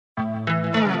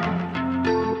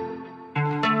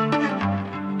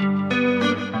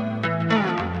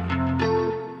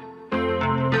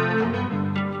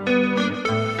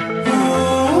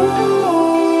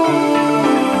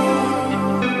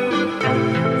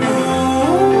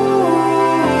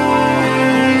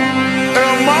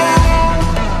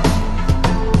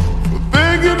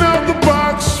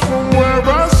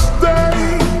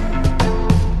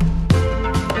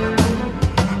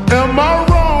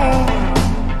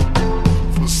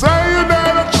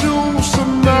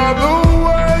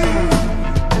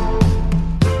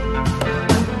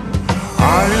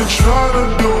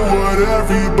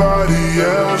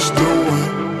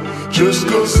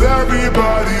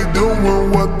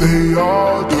they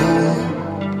all do.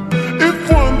 If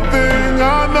one thing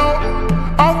I know,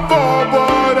 I fall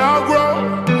but I grow.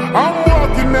 I'm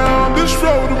walking down this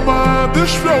road of mine,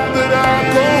 this road that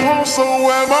I go home. So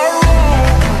am I wrong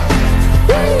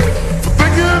for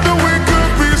thinking that we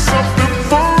could be something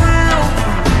for real?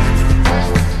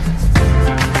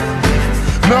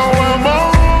 Now am I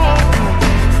wrong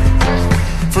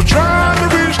for trying to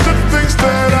reach the things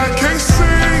that I can't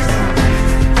see?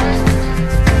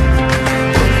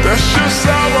 But that's just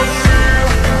how I feel.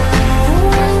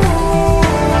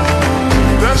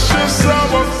 That's just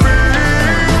how I feel.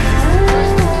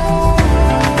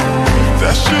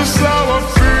 That's just how I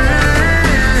feel.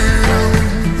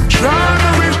 Trying to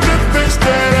reach the things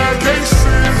that I can't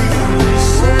see.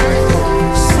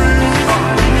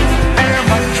 Am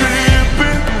I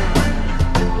tripping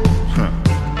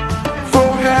for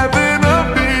having a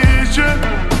vision?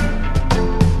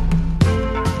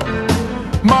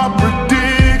 My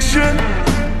prediction,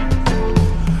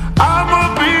 I'ma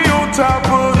be on top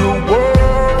of the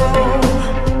world.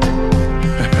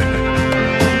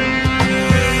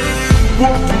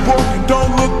 Walking,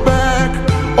 don't look back.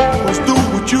 Always do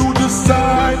what you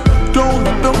decide. Don't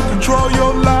let them control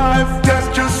your life. That's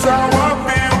just how I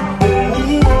feel.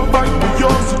 Oh, fight for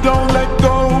yours, so don't let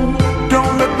go.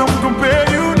 Don't let them compare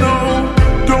you, no.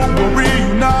 Don't worry,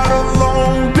 you're not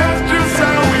alone. That's just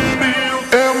how we feel.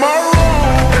 Am I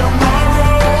wrong? Am I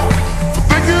wrong for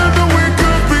thinking that we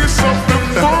could be something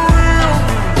for real?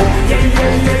 Oh yeah,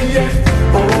 yeah, yeah,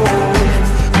 yeah. Oh,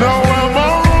 now am I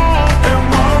wrong? Am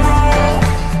I wrong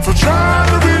for trying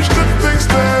to reach the things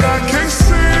that I can't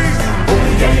see? Oh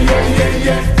yeah, yeah, yeah,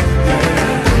 yeah, yeah.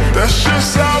 That's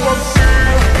just how I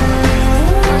feel.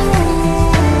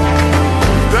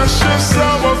 That's just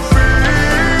how I feel.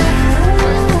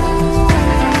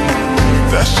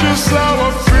 That's just how I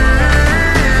feel.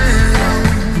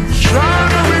 Trying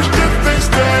to reach the things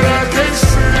that I can't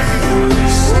see.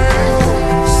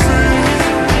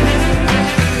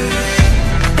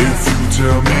 If you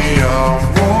tell me I'm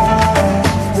wrong,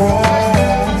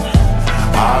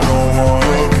 I don't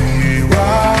wanna be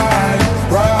right.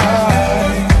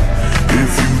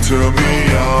 If you tell me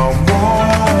I'm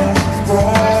wrong,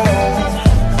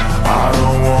 I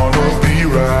don't wanna be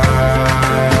right.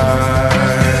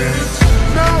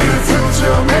 If you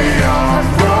tell me I'm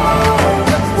wrong,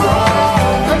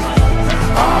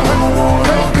 I don't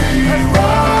wanna be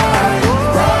right.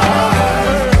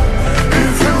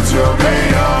 If you tell me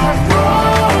I'm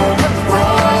wrong,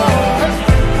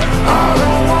 I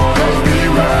don't wanna be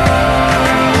right.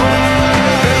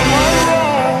 Am I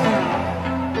wrong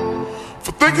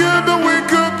for thinking that we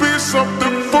could be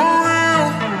something for real?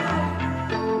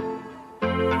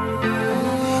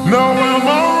 Now am I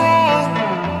wrong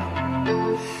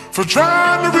for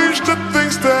trying to reach the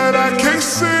things that I can't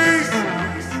see?